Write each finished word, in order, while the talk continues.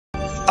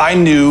I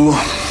knew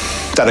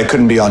that I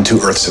couldn't be on two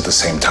Earths at the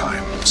same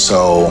time.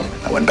 So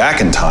I went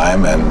back in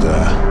time and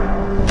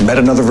met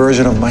another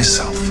version of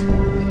myself.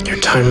 Your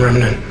time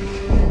remnant,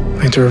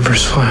 like the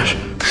Reverse Flash.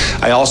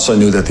 I also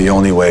knew that the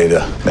only way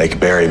to make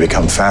Barry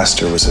become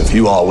faster was if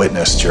you all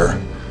witnessed your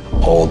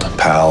old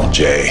pal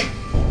Jay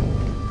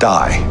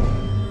die.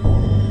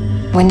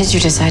 When did you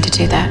decide to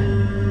do that?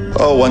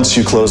 Oh, once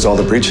you closed all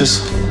the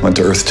breaches, went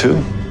to Earth 2.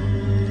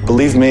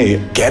 Believe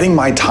me, getting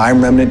my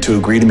time remnant to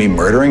agree to me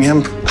murdering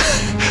him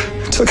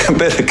took a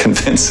bit of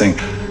convincing.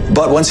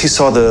 But once he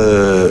saw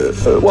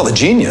the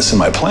genius in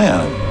my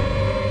plan,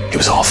 he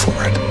was all for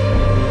it.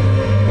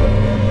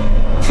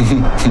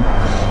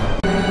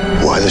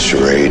 Why the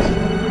charade?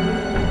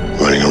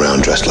 Running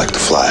around dressed like the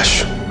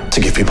Flash.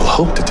 To give people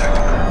hope,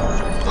 Detective.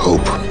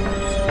 Hope?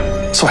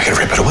 So I could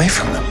rip it away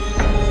from them.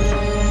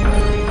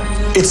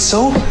 It's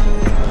so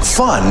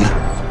fun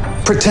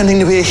pretending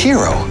to be a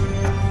hero.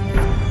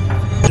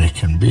 There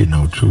can be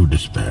no true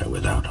despair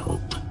without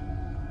hope.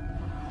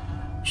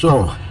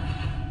 So,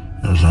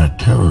 as I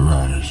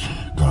terrorize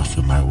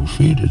Gotham, I will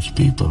feed its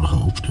people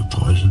hope to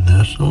poison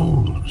their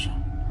souls.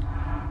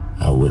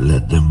 I will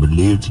let them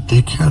believe that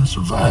they can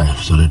survive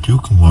so that you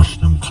can watch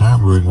them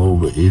clambering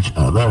over each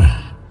other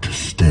to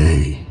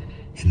stay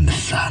in the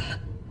sun.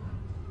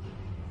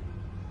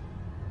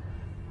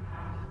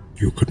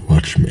 You could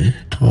watch me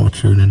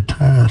torture an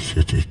entire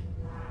city.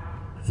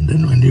 And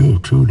then when you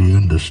have truly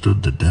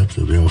understood the depth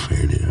of your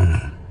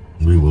failure,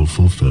 we will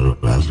fulfill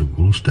Ra's al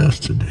Ghul's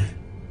destiny.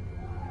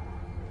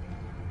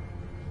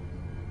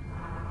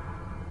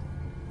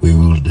 We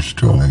will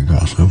destroy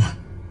Gotham.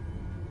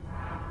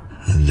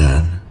 And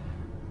then,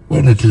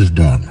 when it is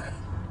done,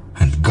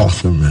 and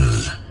Gotham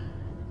is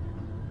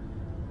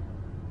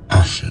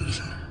ashes,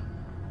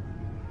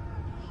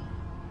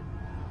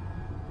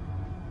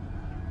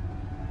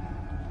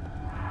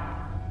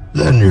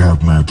 then you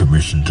have my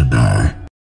permission to die.